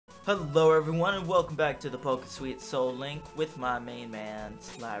Hello everyone and welcome back to the Pokesweet Soul Link with my main man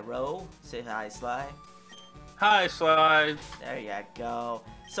Slyroh. Say hi, Sly. Hi, Sly. There you go.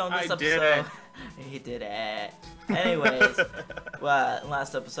 So in this I did episode, it. he did it. Anyways, well,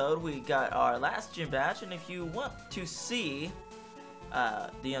 last episode we got our last gym badge, and if you want to see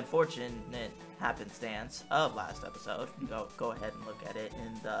the unfortunate happenstance of last episode, go ahead and look at it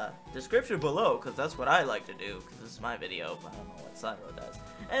in the description below, because that's what I like to do, because this is my video. I don't know what Slyroh does.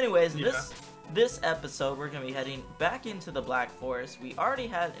 Anyways, this episode we're going to be heading back into the Black Forest. We already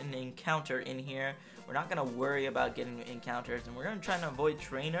had an encounter in here. We're not going to worry about getting encounters, and we're going to try and avoid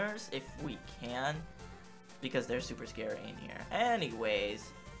trainers if we can, because they're super scary in here. Anyways,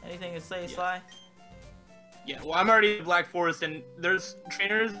 anything to say, Sly? Yeah, well, I'm already in the Black Forest, and there's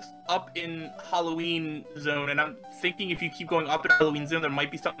trainers up in Halloween Zone, and I'm thinking if you keep going up in Halloween Zone, there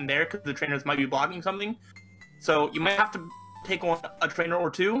might be something there, because the trainers might be blocking something. So you might have to take on a trainer or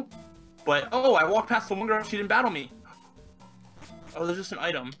two, but, oh, I walked past the one girl, she didn't battle me. Oh, there's just an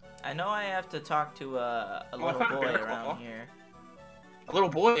item. I know I have to talk to a little boy around here. A little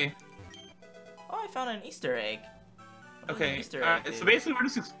boy? Oh, I found an Easter egg. Okay, alright, so basically we're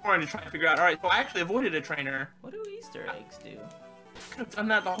just exploring to try and figure out, alright, so I actually avoided a trainer. What do Easter eggs do? I could have done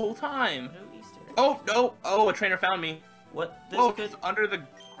that the whole time. What do Easter eggs Oh, no, oh, a trainer found me. What? It's under the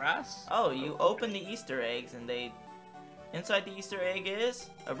grass? Oh, you open the Easter eggs and inside the Easter egg is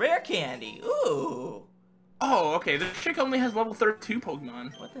a rare candy. Ooh. Oh, okay, this chick only has level 32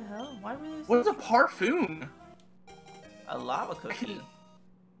 Pokemon. What the hell? Why were they? What is a Parfoon? A lava cookie.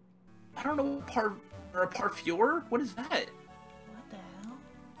 I don't know, or a Parfure? What is that? What the hell?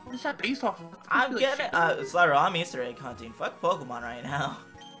 What is that based off of? I'm getting Slyroh, I'm Easter egg hunting. Fuck Pokemon right now.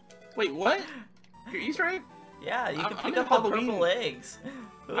 Wait, what? Your Easter egg? Yeah, you can pick up the purple eggs.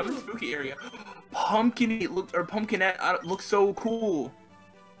 I'm in the spooky area. Pumpkinette looks so cool.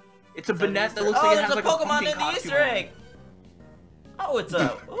 It's a Banette that looks like it has like a Pokemon in the Easter egg. Oh, it's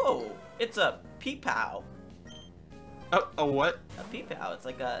a Peepow. A what? A Peepow. It's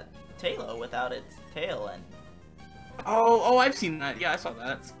like a Tailo without its tail and. Oh, I've seen that. Yeah, I saw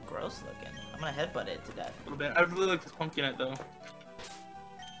that. It's gross looking. I'm gonna headbutt it to death. A little bit. I really like this Pumpkinette though. Is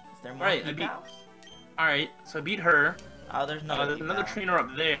there more Peepows? Alright, so I beat her. Oh, there's another trainer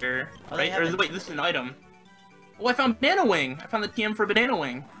up there. Oh, right? Or wait, this is an item. Oh, I found Banana Wing! I found the TM for Banana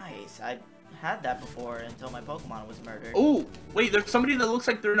Wing. Nice. I had that before until my Pokemon was murdered. Oh, wait, there's somebody that looks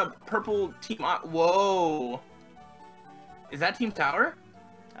like they're in a purple team. Whoa. Is that Team Tower?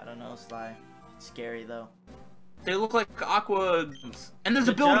 I don't know, Sly. It's scary though. They look like Aqua. And there's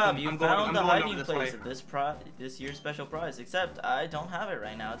a building. Good job. You found the hiding place of this year's special prize. Except I don't have it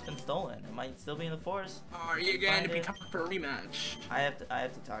right now. It's been stolen. It might still be in the forest. Are you going to be coming for a rematch? I have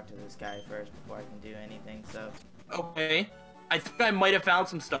to talk to this guy first before I can do anything. So. Okay. I think I might have found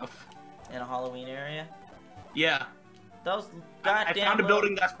some stuff. In a Halloween area? Yeah. Those goddamn. I found a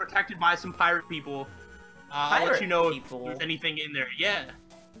building that's protected by some pirate people. I'll let you know if there's anything in there. Yeah.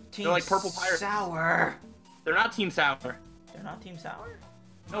 They're like purple pirates. Sour. They're not Team Sour. They're not Team Sour?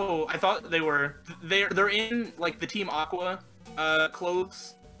 No, I thought they were. They're in like the Team Aqua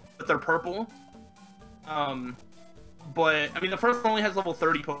clothes, but they're purple. But I mean the first one only has level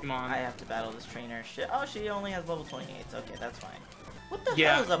 30 Pokemon. I have to battle this trainer. Shit. Oh, she only has level 28. Okay, that's fine. What the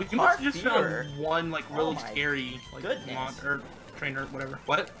hell is a we must have just found one like really scary like goodness. or trainer, whatever.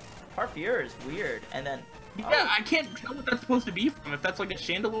 What? Parfure is weird, and then. Yeah, I can't tell what that's supposed to be from. If that's like a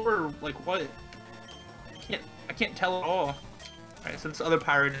Chandelure or like what. I can't tell at all. Alright, so this other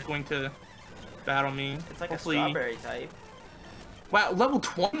pirate is going to battle me. It's like hopefully... a strawberry type. Wow, level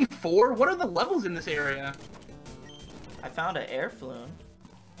 24? What are the levels in this area? I found an air flume.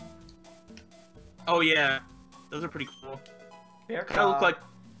 Oh yeah, those are pretty cool. Bear claw. Kind of look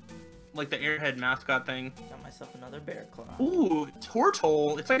like the Airhead mascot thing. Got myself another bear claw. Ooh,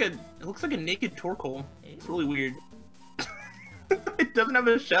 Tortoise. It looks like a naked Torkoal. It's really weird. It doesn't have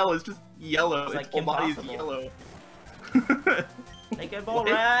a shell, it's just yellow. Its whole body is yellow. Naked mole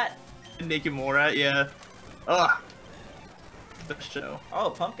rat! Naked mole rat, yeah. Ugh. Best show.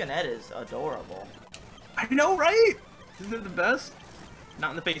 Oh, Pumpkinette is adorable. I know, right? Isn't it the best?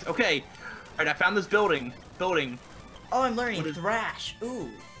 Not in the face. Okay. Alright, I found this building. Oh, I'm learning Thrash. Ooh.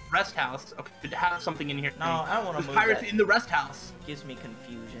 Rest house. Okay, it has something in here. No, I don't want to move pirates that. In the rest house. Gives me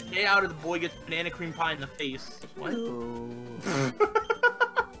confusion. Get out of the boy gets banana cream pie in the face. What?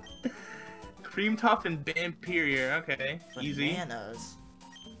 Cream Tough and Vampirier. Okay, easy. Bananas.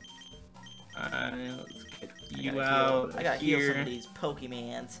 Let's get you out. I gotta heal some of these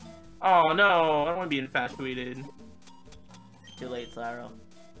Pokemans. Oh no, I don't want to be infatuated. Too late, Slyroh.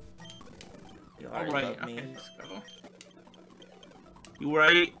 You already Alright, love me. okay, let's go. You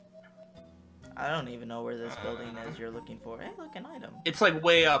right? I don't even know where this building is you're looking for. Hey, look, an item. It's like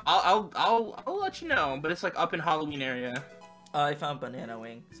way up. I'll let you know, but it's like up in Halloween area. Oh, I found banana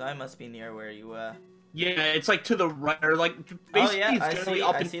wing, so I must be near where you Yeah, it's like to the right, or like basically oh yeah, it's generally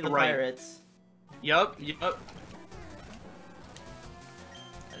up I and see to the the right. pirates. Yup. I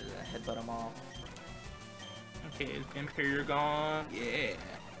just headbutt them all. Okay, is Vampire gone? Yeah.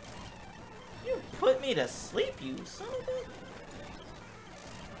 You put me to sleep, you son of a...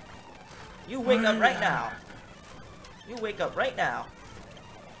 You wake up right now. You wake up right now.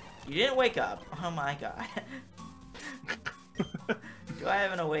 You didn't wake up. Oh my god. Do I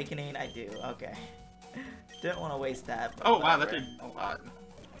have an awakening? I do. Okay. Didn't want to waste that. Oh wow, that did a lot.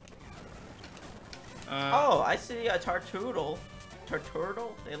 Oh, I see a tarturtle.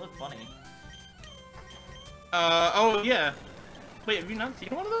 Tarturtle? They look funny. Oh yeah. Wait, have you not seen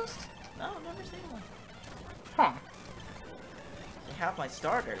one of those? No, I've never seen one. Huh. They have my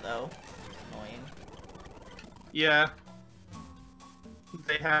starter though. Annoying. Yeah.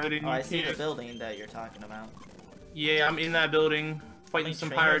 They have it in. Oh, I see the building that you're talking about. Yeah, I'm in that building, fighting some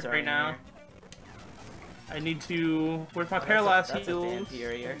pirates right now. Here? I need to. Where's my Oh, paralysis that's a heals?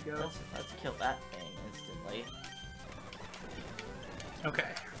 inferior. Let's kill that thing instantly. Okay.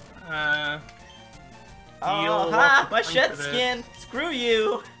 Oh, ha! My shed skin! Screw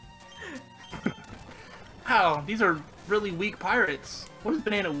you! Wow, these are really weak pirates. What is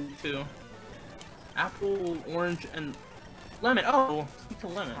banana weak to? Apple, orange, and lemon. Oh, speak to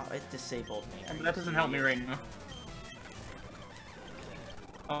lemon. Oh, it disabled me. That doesn't help me right now.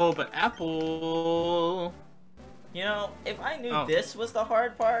 Oh, but apple. You know, if I knew this was the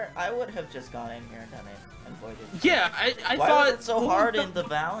hard part, I would have just gone in here and done it. Avoided. Yeah, I Why thought. was it so hard in the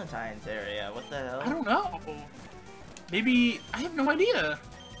Valentine's area? What the hell? I don't know. Maybe I have no idea.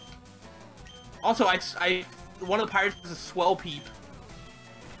 Also, one of the pirates is a swell peep.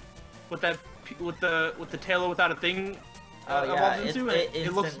 With that, with the tail without a thing. Oh yeah, it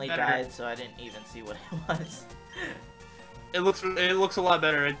it looks instantly better. died, so I didn't even see what it was. It looks a lot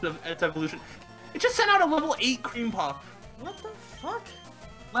better. It's evolution. It just sent out a level 8 cream puff. What the fuck?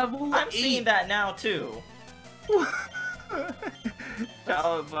 Level 8. I'm seeing that now too.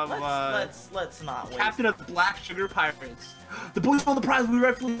 Let's not waste. Captain of the Black Sugar Pirates. The boys won the prize we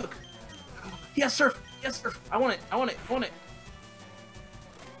rightfully took. Yes, surf. Yes, surf. I want it. I want it. I want it.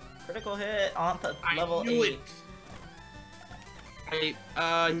 Critical hit on the level knew 8. Hey,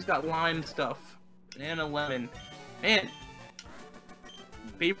 he's got lime stuff. Banana lemon. Man,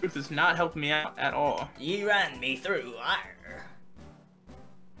 Babe Ruth is not helping me out at all. You ran me through. Arr.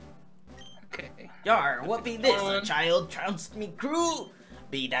 Okay. Yar, what be this? A child trounced me crew.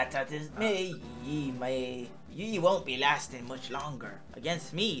 Be that as it may, ye won't be lasting much longer.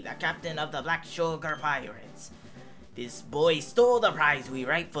 Against me, the captain of the Black Sugar Pirates. This boy stole the prize we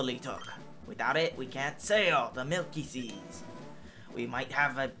rightfully took. Without it, we can't sail the milky seas. We might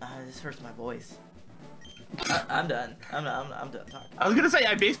have a. This hurts my voice. I'm done. I'm done talking. I was gonna say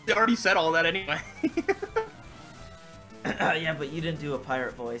I basically already said all that anyway. Yeah, but you didn't do a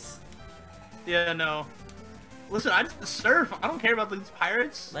pirate voice. Yeah, no. Listen, I just surf. I don't care about these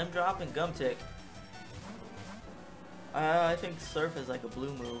pirates. Limb drop and gum tick. I think surf is like a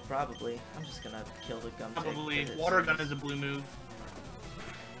blue move, probably. I'm just gonna kill the gum tick. Probably. Water gun is a blue move.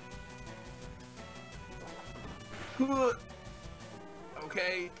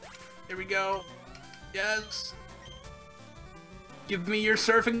 Okay. Here we go. Yes. Give me your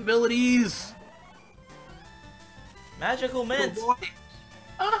surfing abilities. Magical mint. Oh, boy.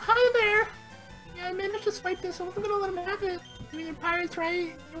 Hi there. Yeah, I managed to swipe this. I wasn't gonna let him have it. I mean, you're pirates,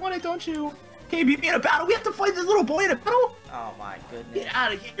 right? You want it, don't you? Can you beat me in a battle? We have to fight this little boy in a battle? Oh my goodness. Get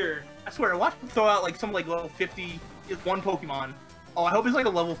out of here. I swear, watch him throw out like some like level 50, just one Pokemon. Oh, I hope it's like a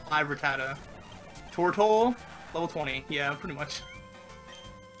level 5 Rattata. Tortoise, level 20. Yeah, pretty much.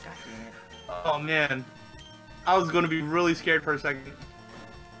 God damn it. Oh man. I was gonna be really scared for a second.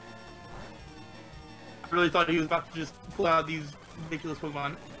 I really thought he was about to just pull out these ridiculous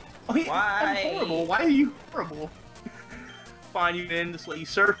Pokemon. Oh, I'm horrible. Why are you horrible? Fine, you in. Just let you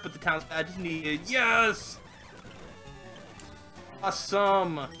surf, but the town's badge is needed. Yes!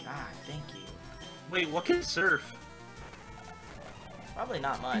 Awesome! God, thank you. Wait, what can surf? Probably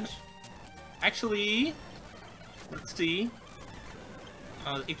not much. Actually, let's see.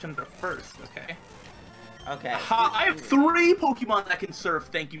 Oh, the HMs are first, okay. Okay. Aha, I have 3 Pokemon that can surf,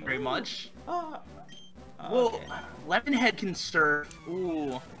 thank you very much. Okay. Well, Lemonhead can surf.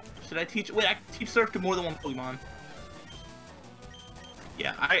 Ooh. Should I teach? Wait, I can teach surf to more than one Pokemon.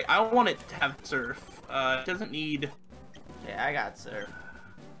 Yeah, I want it to have surf. It doesn't need. Okay, I got surf.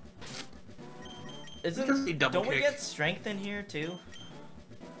 Don't we get strength in here too?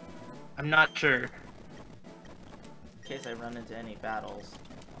 I'm not sure. In case I run into any battles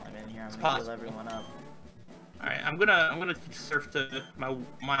while I'm in here, I'm It's gonna heal possible. everyone up. Alright, I'm gonna teach Surf to my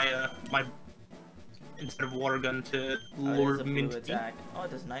instead of water gun to Oh, it is Lord a blue Minty. attack. Oh, it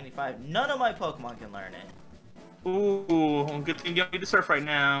does 95. None of my Pokemon can learn it. Ooh, good thing you don't need to Surf right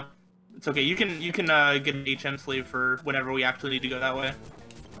now. It's okay. You can get an HM sleeve for whenever we actually need to go that way.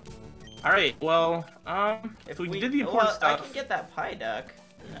 All right. Well, If so we did the important I stuff. can get that Psyduck,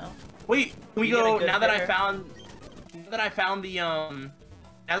 you know. Wait, can we You get a go good now that I pair? found the now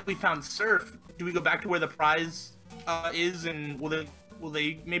that we found Surf? Do we go back to where the prize is, and will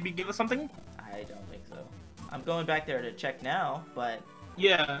they maybe give us something? I don't think so. I'm going back there to check now, but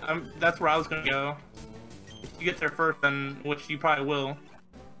Yeah, that's where I was gonna go. If you get there first, then which you probably will.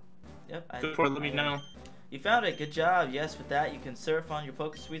 yep. Go for it. Let me know. You found it. Good job. Yes, with that you can surf on your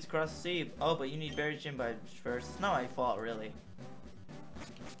Poke Sweets across the sea. Oh, but you need Berry Gym by first. It's not my fault, really.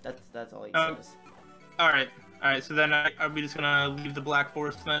 That's all he says. All right. So then, are we just gonna leave the Black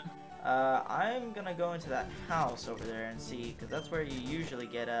Forest then? I'm gonna go into that house over there and see, because that's where you usually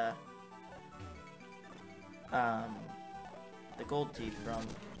get the gold teeth from.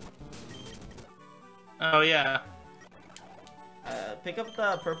 Oh yeah. Pick up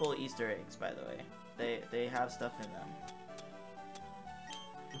the purple Easter eggs, by the way. They have stuff in them.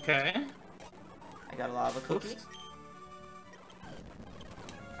 Okay. I got a lava cookie. Oops.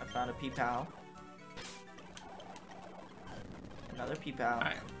 I found a Peepow. Another Peepow. All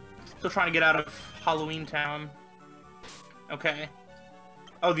right. Still trying to get out of Halloween Town. Okay.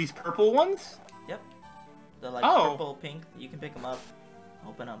 Oh, these purple ones? Yep. They're like Oh. purple, pink. You can pick them up.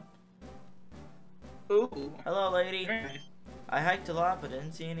 Open them. Ooh. Hello, lady. Very nice. I hiked a lot, but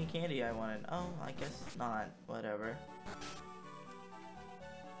didn't see any candy I wanted. Oh, I guess not. Whatever.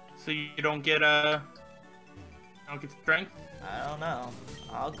 So you don't get strength? I don't know.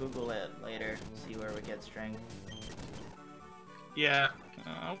 I'll Google it later. See where we get strength. Yeah.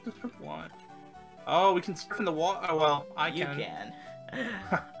 What's this purple one? Oh, we can surf in the water. Oh well, I You can. can.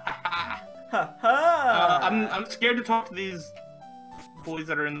 Ha ha! I'm scared to talk to these boys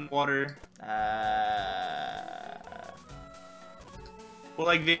that are in the water. Well,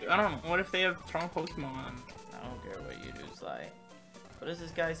 like I don't know. What if they have strong Pokemon? I don't care what you do, Sly. What does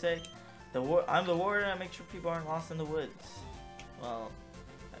this guy say? I'm the warden. I make sure people aren't lost in the woods. Well,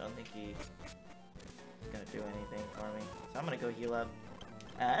 I don't think he's gonna do anything for me. So I'm gonna go heal up.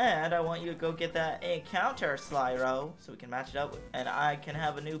 And I want you to go get that encounter, Slyroh, so we can match it up. And I can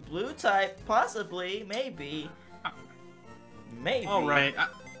have a new blue type, possibly, maybe. Maybe. All right.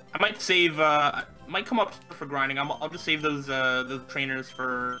 I might save. Might come up for grinding. I'll just save those trainers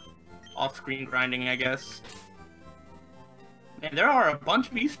for off-screen grinding, I guess. Man, there are a bunch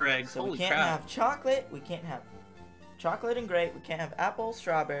of Easter eggs. So Holy we can't crap! have chocolate. We can't have chocolate and grape. We can't have apple,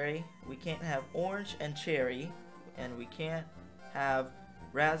 strawberry. We can't have orange and cherry, and we can't have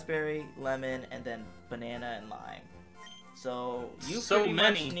raspberry, lemon, and then banana and lime. So you pretty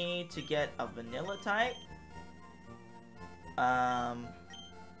much need to get a vanilla type.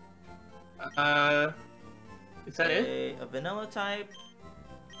 Is that it? A vanilla type.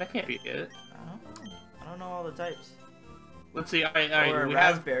 That can't be it. I don't know all the types. Let's see. All right. Or We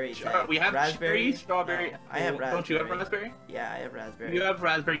raspberry have type. we have Raspberry? cherry, strawberry. No, I have Don't you have raspberry. raspberry? Yeah, I have raspberry. You have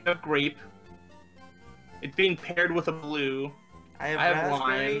raspberry. You have grape. It's being paired with a blue. I have I have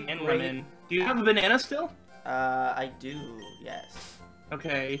raspberry, lime and grape. lemon. Do you have a banana still? I do. Yes.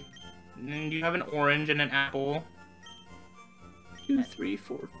 Okay. And then you have an orange and an apple. 2, 3,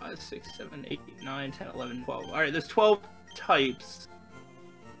 4, 5, 6, 7, 8, 9, 10, 11, 12. Alright, there's 12 types.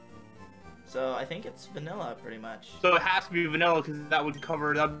 So I think it's vanilla, pretty much. So it has to be vanilla because that would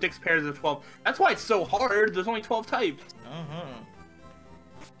cover 6 pairs of 12. That's why it's so hard. There's only 12 types.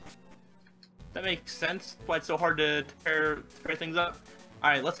 That makes sense. That's why it's so hard to pair things up.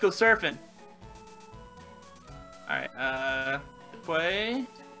 Alright, let's go surfing. Alright, this way.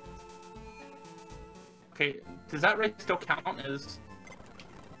 Okay, does that rate still count as...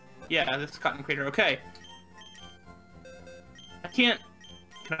 Yeah, this is Cotton Crater. Okay. Can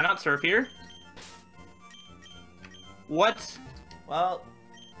I not surf here? What? Well,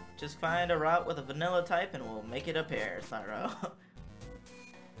 just find a route with a vanilla type and we'll make it a pair, Slyroh.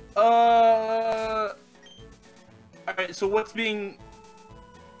 Alright, so what's being...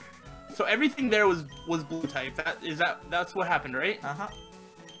 So everything there was blue type. That's what happened, right? Uh-huh.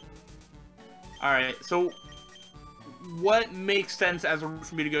 Alright, so what makes sense as a route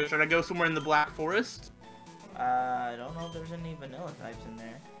for me to go? Should I go somewhere in the Black Forest? I don't know if there's any vanilla types in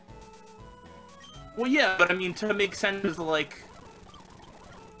there. Well, yeah, but I mean, to make sense as, like,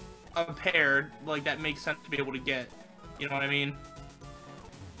 a pair, like, that makes sense to be able to get. You know what I mean?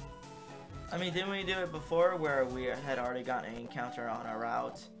 I mean, didn't we do it before where we had already gotten an encounter on our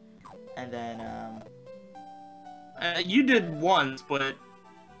route? And then, You did once, but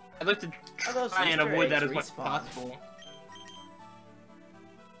I'd like to those try and Easter avoid that eggs as much as respawn? possible.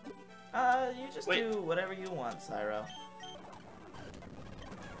 You just do whatever you want, Slyroh.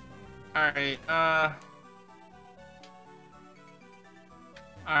 Alright,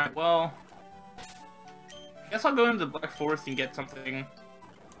 Alright, well... I guess I'll go into the Black Forest and get something.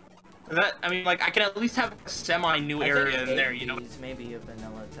 That, I mean, like, I can at least have a semi-new area in there, you know? Maybe a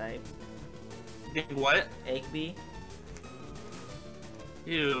vanilla type. Think what? Egg bee?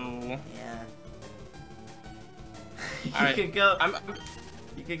 Ew. Yeah. Alright, could go...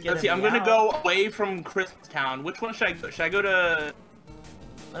 You could get let's see, I'm gonna go away from Christmastown. Which one should I go? Should I go to...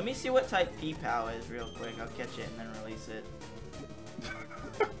 Let me see what type P-Pow is real quick. I'll catch it and then release it.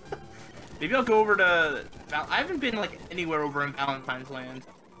 Maybe I'll go over to... I haven't been, like, anywhere over in Valentine's Land.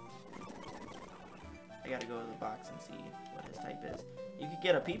 I gotta go to the box and see what his type is. You could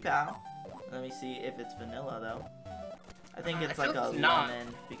get a P-Pow. Let me see if it's vanilla, though. I think it's like a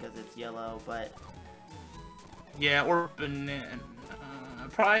lemon because it's yellow, but... Yeah, or banana.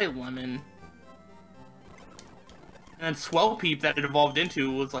 Probably lemon. And then Swell Peep that it evolved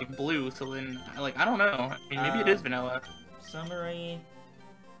into was, like, blue, so then, like, I don't know. I mean, maybe it is vanilla. Summary...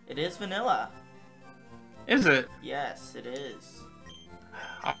 It is vanilla. Is it? Yes, it is.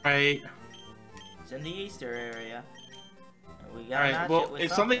 Alright. It's in the Easter area. And we gotta Alright, match well, it with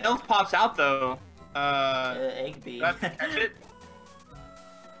if something else pops out, though, egg bee. do I have to catch it?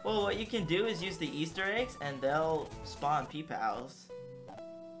 Well, what you can do is use the Easter eggs, and they'll spawn P-Pows.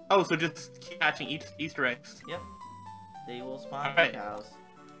 Oh, so just keep catching Easter eggs. Yep. They will spawn Alright. P-Pows.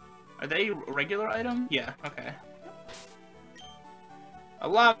 Are they a regular item? Yeah, okay. A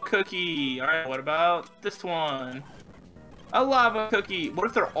lava cookie! Alright, what about this one? A lava cookie! What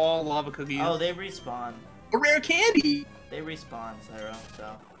if they're all lava cookies? Oh, they respawn. A rare candy! They respawn, Slyroh,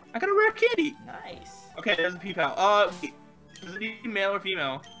 so... I got a rare candy! Nice. Okay, there's a P-Pal. Wait. Does it need male or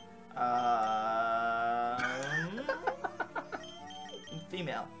female?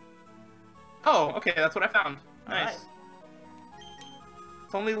 Female. Oh, okay, that's what I found. Alright. Nice.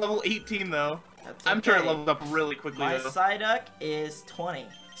 It's only level 18, though. That's I'm sure it okay. leveled up really quickly, My though. Psyduck is 20,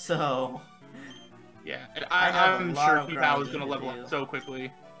 so... Yeah, and have a I'm lot sure of P-Pal is grinding gonna to level do. up so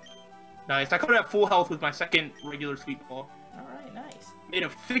quickly. Nice. I could have full health with my second regular Sweet Ball. Alright, nice. Made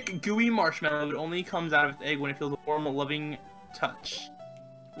of thick, gooey marshmallow. It only comes out of its egg when it feels a warm, loving touch.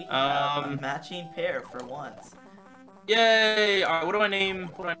 We have a matching pair for once. Yay! Alright, what do I name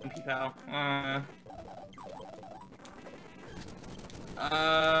P-Pal?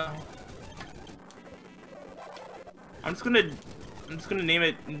 I'm just gonna name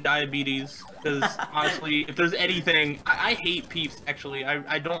it Diabetes, because honestly, if there's anything, I hate Peeps, actually.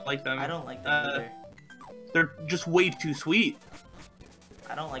 I don't like them. I don't like them either. They're just way too sweet.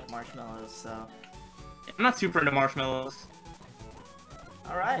 I don't like marshmallows, so... I'm not super into marshmallows.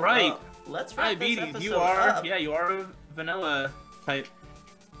 Alright, Right. well, let's wrap this Diabetes, episode you are, up. yeah, you are a vanilla type.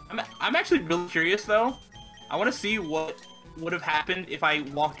 I'm actually really curious, though. I want to see what would have happened if I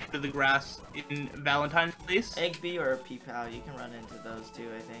walked into the grass in Valentine's Place. Egg bee or a P-Pow, you can run into those two,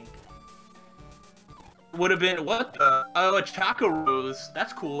 I think. Would have been, what the? Oh, a Choco Rose.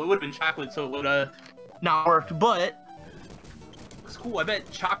 That's cool. It would have been chocolate, so it would have not worked, but it's cool. I bet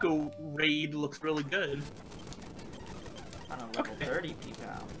Choco Raid looks really good. On a level 30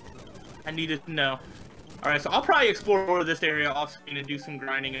 P-Pow. I needed to know. Alright, so I'll probably explore more of this area off screen and do some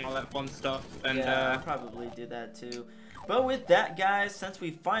grinding and all that fun stuff. And yeah, I'll probably do that too. But with that, guys, since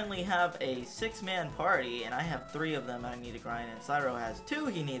we finally have a 6-man party, and I have 3 of them I need to grind, and Slyroh has 2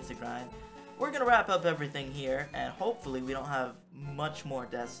 he needs to grind, we're gonna wrap up everything here, and hopefully we don't have much more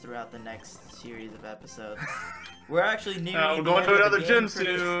deaths throughout the next series of episodes. We're actually nearing we're going the to end of another the gym game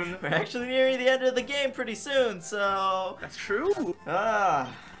soon. We're actually nearing the end of the game pretty soon, so... That's true.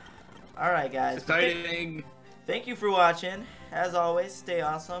 Alright, guys. Exciting. Thank you for watching. As always, stay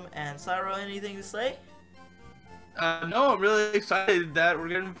awesome. And Slyroh, anything to say? No, I'm really excited that we're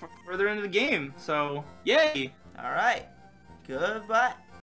getting further into the game. So, yay! Alright. Goodbye.